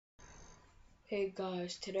Hey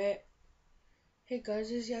guys, this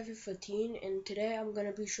is Yavi14 and today I'm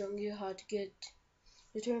gonna be showing you how to get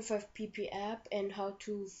the 25pp app and how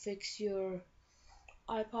to fix your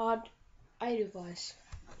iPod iDevice.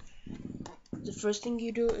 The first thing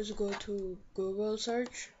you do is go to Google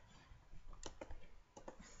search.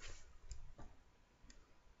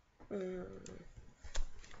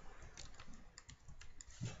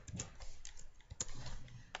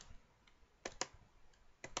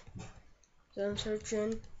 Then search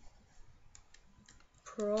in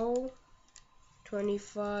Pro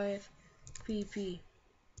 25pp.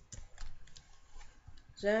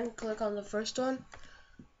 Then click on the first one,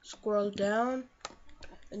 scroll down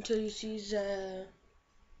until you see the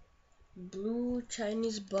blue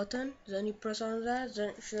Chinese button. Then you press on that, then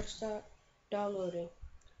it should start downloading.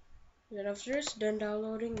 Then after it's done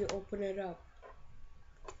downloading, you open it up.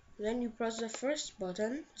 Then you press the first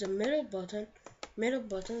button, the middle button,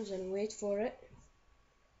 then wait for it.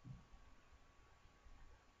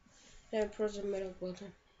 Then press the middle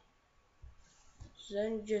button.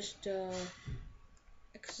 Then just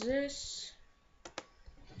exit.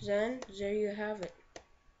 Then there you have it.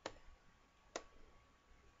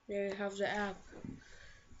 There you have the app.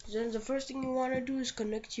 Then the first thing you want to do is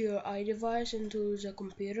connect your iDevice into the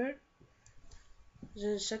computer.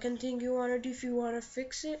 Then the second thing you want to do if you want to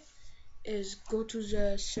fix it is go to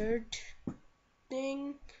the search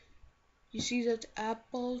thing. You see that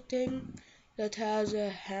Apple thing that has a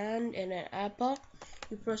hand and an apple?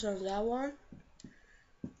 You press on that one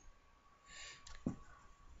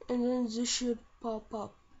and then this should pop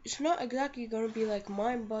up. It's not exactly gonna be like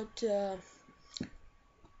mine, but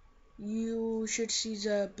you should see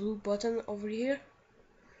the blue button over here.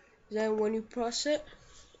 Then when you press it,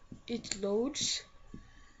 it loads.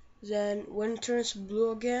 Then when it turns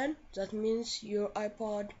blue again, that means your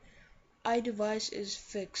iPod iDevice is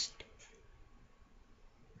fixed.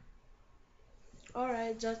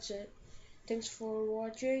 Alright, that's it. Thanks for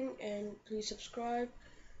watching and please subscribe.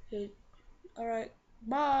 Alright,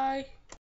 bye!